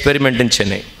little experiment in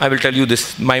Chennai. I will tell you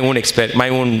this, my own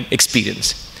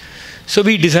experience. So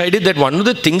we decided that one of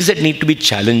the things that need to be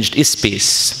challenged is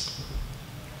space.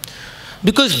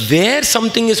 Because where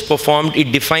something is performed,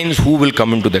 it defines who will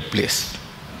come into that place.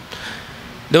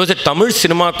 There was a Tamil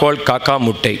cinema called Kaka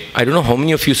Muttai. I don't know how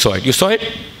many of you saw it. You saw it?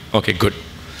 Okay, good.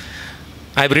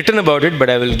 I've written about it, but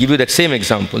I will give you that same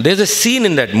example. There's a scene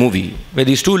in that movie where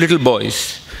these two little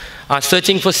boys are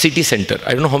searching for city center.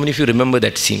 I don't know how many of you remember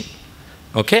that scene.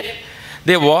 Okay?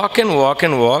 They walk and walk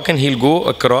and walk, and he'll go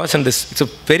across, and it's a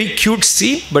very cute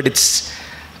scene, but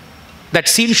that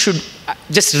scene should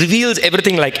just reveals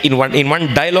everything, like in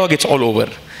one dialogue, it's all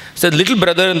over. So the little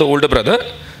brother and the older brother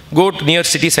go to near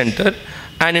city center,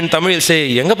 and in Tamil he'll say,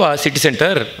 "Yengappa city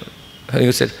center?" And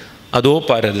he says, "Ado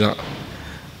paradha."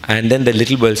 And then the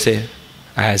little boy will say,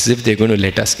 as if they're going to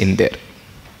let us in there.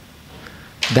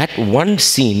 That one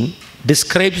scene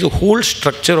describes the whole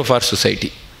structure of our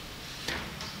society.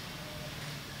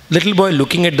 Little boy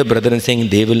looking at the brother and saying,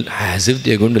 they will, as if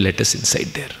they're going to let us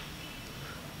inside there.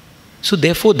 So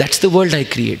therefore, that's the world I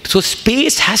create. So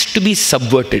space has to be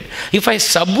subverted. If I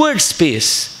subvert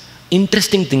space,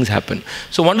 interesting things happen.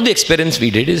 So one of the experiments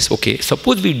we did is, okay,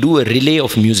 suppose we do a relay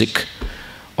of music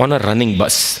on a running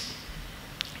bus.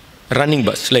 Running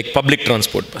bus, like public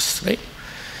transport bus, right?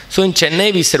 So in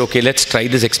Chennai, we said, okay, let's try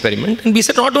this experiment. And we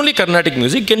said, not only Carnatic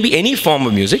music, can be any form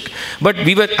of music. But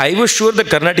I was sure that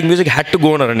Carnatic music had to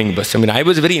go on a running bus. I mean, I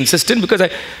was very insistent because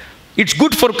it's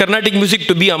good for Carnatic music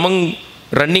to be among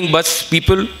running bus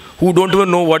people who don't even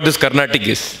know what this Carnatic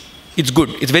is. It's good.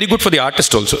 It's very good for the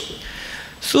artist also.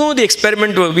 So the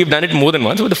experiment, we've done it more than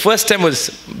once. But the first time was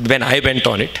when I went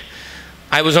on it.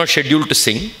 I was not scheduled to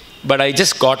sing, but I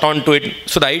just got onto it.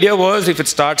 So the idea was, if it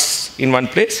starts in one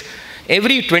place,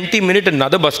 every 20 minutes,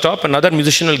 another bus stop, another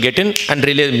musician will get in and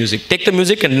relay the music. Take the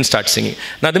music and then start singing.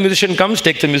 Another musician comes,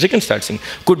 take the music and start singing.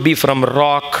 Could be from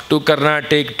rock to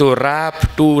Carnatic to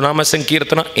rap to Nama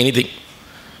Sankirtana, anything.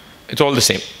 It's all the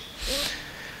same.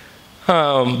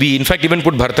 We in fact even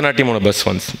put Bharatanatyam on a bus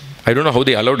once. I don't know how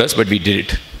they allowed us, but we did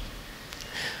it.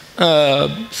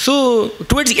 So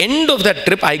towards the end of that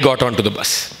trip, I got onto the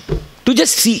bus to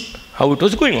just see how it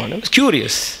was going on. I was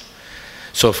curious.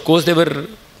 So of course there were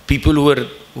people who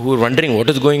were wondering what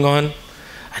is going on,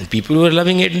 and people who were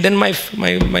loving it. And then my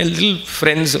little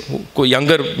friends,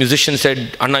 younger musicians,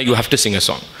 said, "Anna, you have to sing a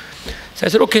song." So I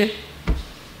said, okay.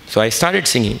 So I started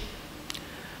singing.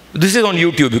 This is on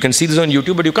YouTube. You can see this on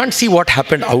YouTube, but you can't see what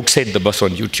happened outside the bus on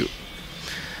YouTube.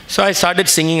 So I started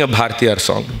singing a Bhartiyar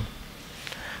song.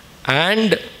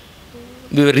 And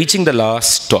we were reaching the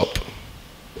last stop.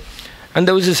 And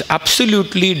there was this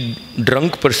absolutely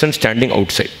drunk person standing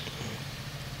outside.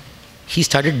 He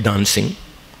started dancing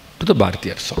to the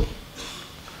Bhartiyar song.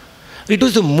 It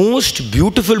was the most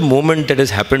beautiful moment that has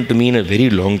happened to me in a very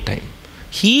long time.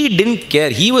 He didn't care.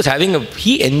 He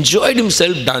enjoyed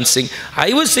himself dancing.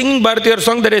 I was singing Bharatiya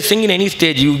song that I sing in any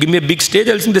stage. You give me a big stage,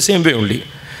 I'll sing the same way only.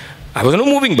 I was on a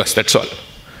moving bus, that's all.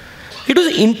 It was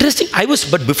interesting.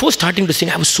 But before starting to sing,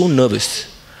 I was so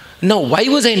nervous. Now, why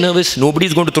was I nervous?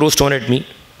 Nobody's going to throw stone at me.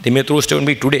 They may throw stone at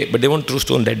me today, but they won't throw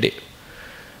stone that day.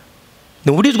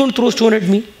 Nobody's going to throw stone at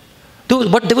me.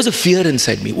 But there was a fear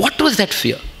inside me. What was that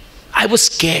fear? I was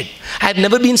scared. I have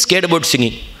never been scared about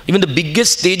singing. Even the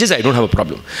biggest stages, I don't have a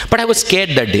problem. But I was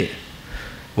scared that day.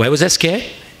 Why was I scared?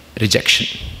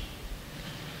 Rejection.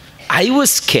 I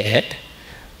was scared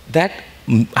that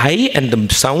I and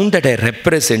the sound that I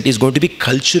represent is going to be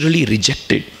culturally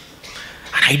rejected.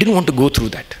 And I didn't want to go through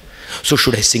that. So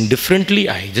should I sing differently?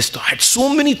 I just had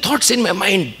so many thoughts in my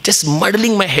mind, just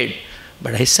muddling my head.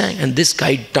 But I sang, and this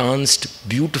guy danced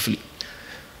beautifully.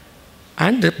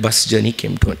 And the bus journey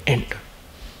came to an end.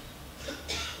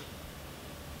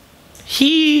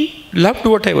 He loved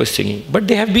what I was singing. But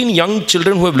there have been young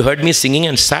children who have heard me singing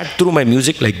and sat through my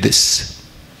music like this.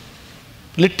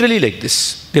 Literally like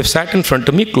this. They have sat in front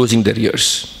of me, closing their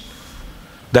ears.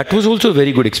 That was also a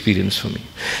very good experience for me.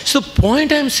 So the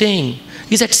point I'm saying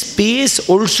is that space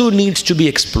also needs to be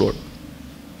explored.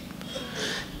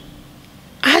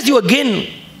 As you again,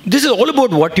 this is all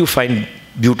about what you find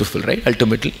beautiful, right?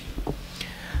 Ultimately.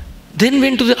 Then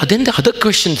the other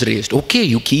questions raised. Okay,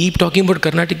 you keep talking about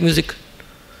Carnatic music.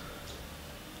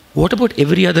 What about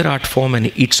every other art form and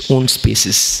its own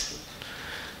spaces?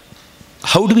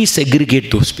 How do we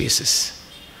segregate those spaces?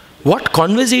 What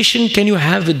conversation can you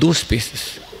have with those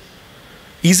spaces?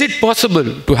 Is it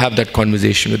possible to have that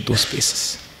conversation with those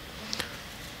spaces?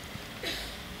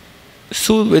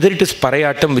 So whether it is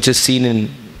Parayatam, which is seen in,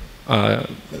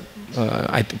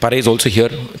 Parai is also here,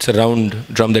 it's a round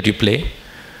drum that you play.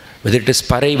 Whether it is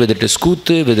Parai, whether it is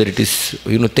Kuthu, whether it is,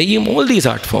 Teyyam, all these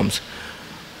art forms.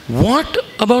 What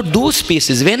about those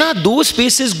spaces? When are those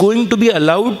spaces going to be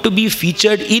allowed to be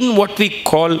featured in what we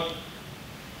call,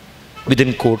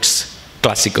 within quotes,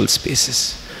 classical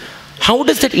spaces? How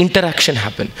does that interaction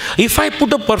happen? If I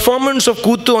put a performance of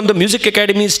Kuthu on the Music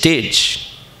Academy stage,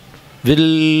 will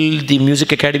the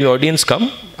Music Academy audience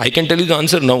come? I can tell you the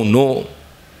answer now, no.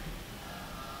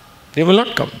 They will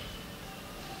not come.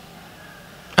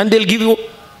 And they'll give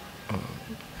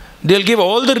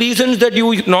all the reasons that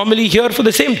you normally hear for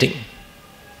the same thing.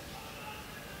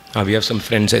 We have some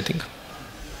friends, I think.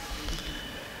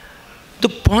 The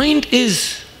point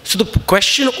is, so the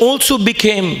question also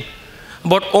became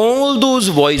about all those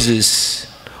voices,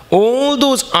 all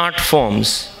those art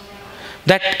forms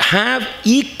that have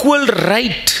equal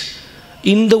right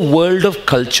in the world of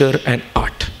culture and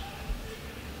art.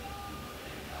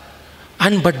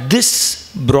 But this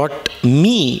brought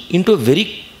me into a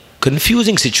very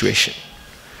confusing situation.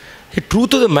 The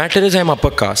truth of the matter is I'm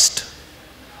upper caste,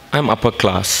 I'm upper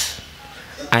class,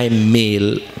 I'm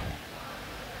male.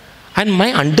 And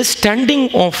my understanding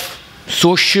of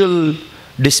social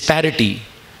disparity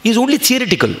is only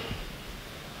theoretical.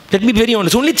 Let me be very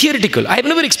honest, only theoretical. I have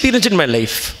never experienced it in my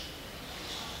life.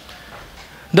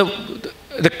 The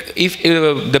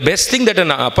best thing that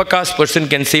an upper caste person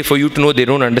can say for you to know they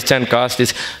don't understand caste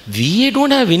is, we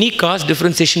don't have any caste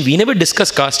differentiation. We never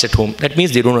discuss caste at home. That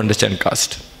means they don't understand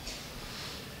caste.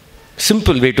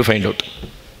 Simple way to find out.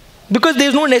 Because there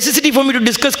is no necessity for me to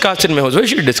discuss caste in my house. Why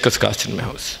should I discuss caste in my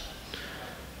house?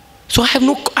 So I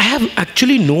have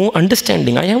actually no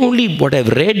understanding. I have only what I've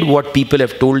read, what people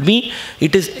have told me.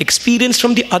 It is experienced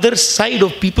from the other side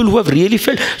of people who have really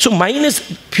felt. So mine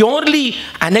is purely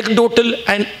anecdotal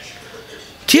and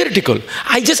theoretical.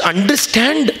 I just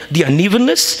understand the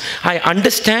unevenness. I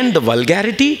understand the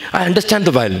vulgarity. I understand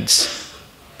the violence.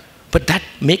 But that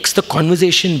makes the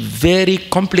conversation very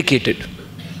complicated.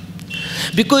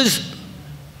 Because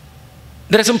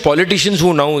there are some politicians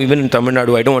who now, even in Tamil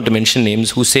Nadu, I don't want to mention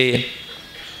names, who say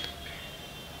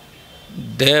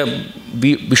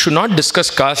we should not discuss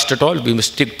caste at all, we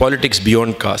must take politics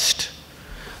beyond caste.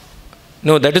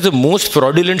 No, that is the most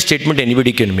fraudulent statement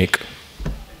anybody can make.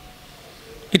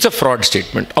 It's a fraud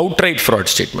statement, outright fraud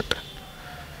statement.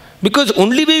 Because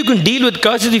only way you can deal with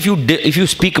caste is if you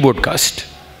speak about caste,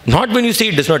 not when you say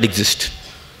it does not exist.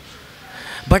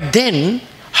 But then,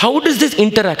 how does this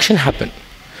interaction happen?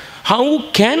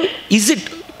 I can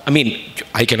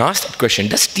ask that question.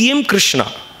 Does T.M.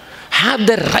 Krishna have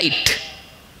the right?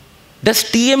 Does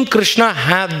T.M. Krishna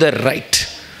have the right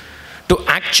to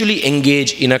actually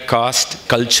engage in a caste,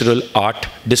 cultural, art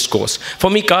discourse? For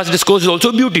me, caste discourse is also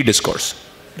a beauty discourse,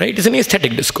 right? It's an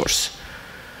aesthetic discourse.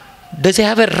 Does he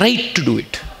have a right to do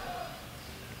it?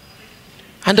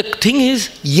 And the thing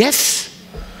is, yes,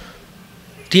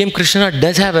 T.M. Krishna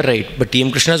does have a right, but T.M.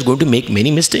 Krishna is going to make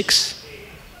many mistakes.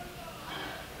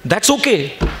 That's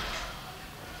okay.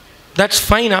 That's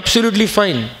fine, absolutely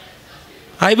fine.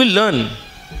 I will learn.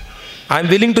 I'm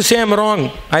willing to say I'm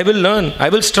wrong. I will learn. I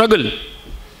will struggle.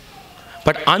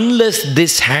 But unless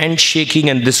this handshaking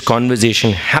and this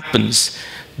conversation happens,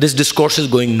 this discourse is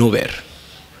going nowhere.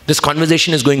 This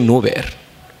conversation is going nowhere.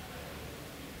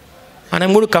 And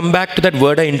I'm going to come back to that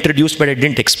word I introduced but I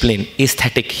didn't explain.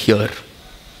 Aesthetic here.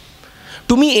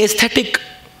 To me, aesthetic,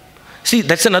 see,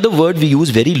 that's another word we use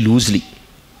very loosely.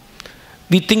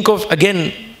 We think of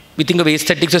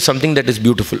aesthetics as something that is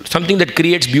beautiful. Something that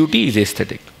creates beauty is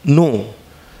aesthetic. No.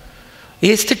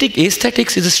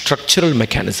 Aesthetics is a structural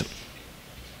mechanism.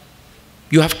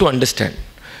 You have to understand.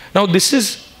 Now, this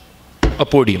is a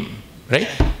podium, right?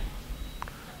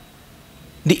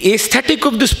 The aesthetic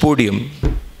of this podium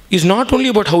is not only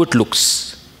about how it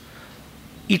looks.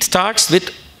 It starts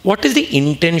with what is the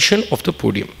intention of the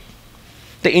podium.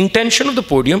 The intention of the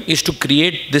podium is to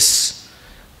create this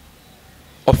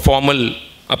a formal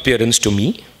appearance to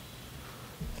me,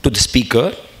 to the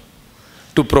speaker,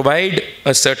 to provide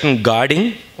a certain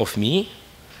guarding of me,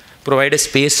 provide a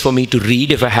space for me to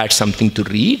read if I had something to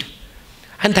read.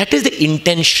 And that is the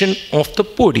intention of the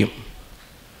podium.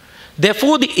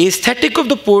 Therefore, the aesthetic of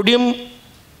the podium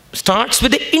starts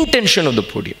with the intention of the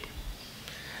podium.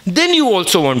 Then you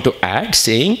also want to add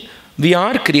saying, we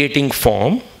are creating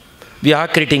form, we are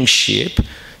creating shape.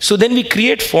 So then we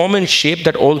create form and shape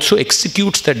that also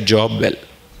executes that job well.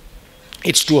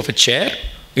 It's true of a chair,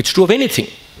 it's true of anything.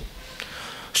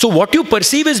 So what you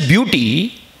perceive as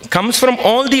beauty comes from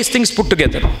all these things put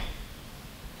together.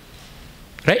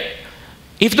 Right?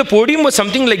 If the podium was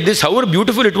something like this, however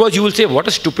beautiful it was, you will say, what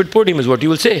a stupid podium is what you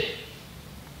will say.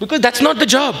 Because that's not the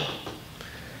job.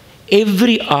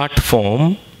 Every art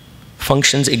form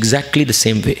functions exactly the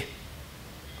same way.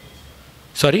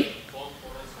 Sorry?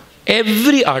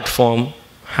 Every art form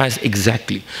has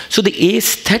exactly. So the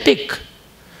aesthetic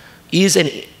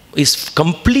is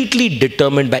completely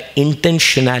determined by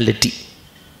intentionality.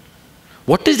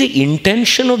 What is the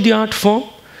intention of the art form?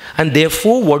 And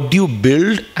therefore, what do you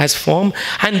build as form?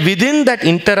 And within that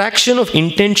interaction of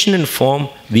intention and form,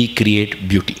 we create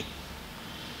beauty.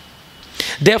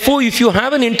 Therefore, if you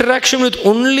have an interaction with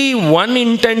only one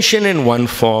intention and one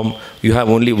form, you have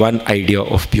only one idea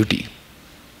of beauty.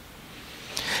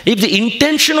 If the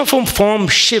intention of a form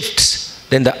shifts,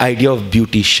 then the idea of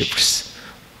beauty shifts.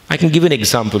 I can give an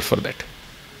example for that.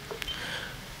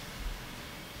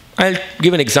 I'll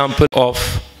give an example of,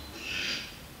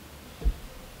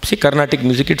 say, Carnatic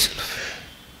music itself.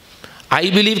 I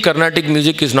believe Carnatic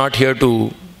music is not here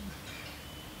to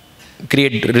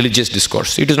create religious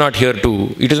discourse. It is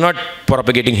not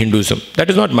propagating Hinduism. That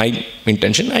is not my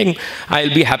intention.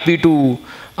 I'll be happy to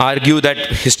argue that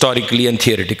historically and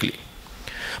theoretically.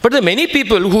 But there are many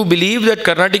people who believe that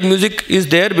Carnatic music is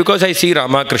there because I see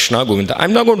Rama, Krishna, Govinda.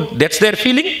 I'm not going, that's their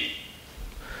feeling.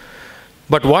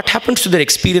 But what happens to their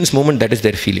experience moment, that is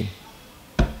their feeling.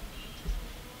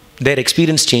 Their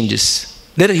experience changes.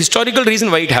 There is a historical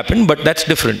reason why it happened, but that's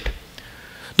different.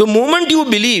 The moment you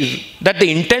believe that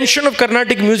the intention of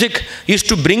Carnatic music is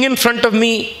to bring in front of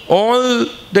me all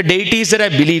the deities that I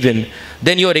believe in,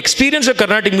 then your experience of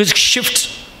Carnatic music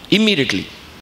shifts immediately.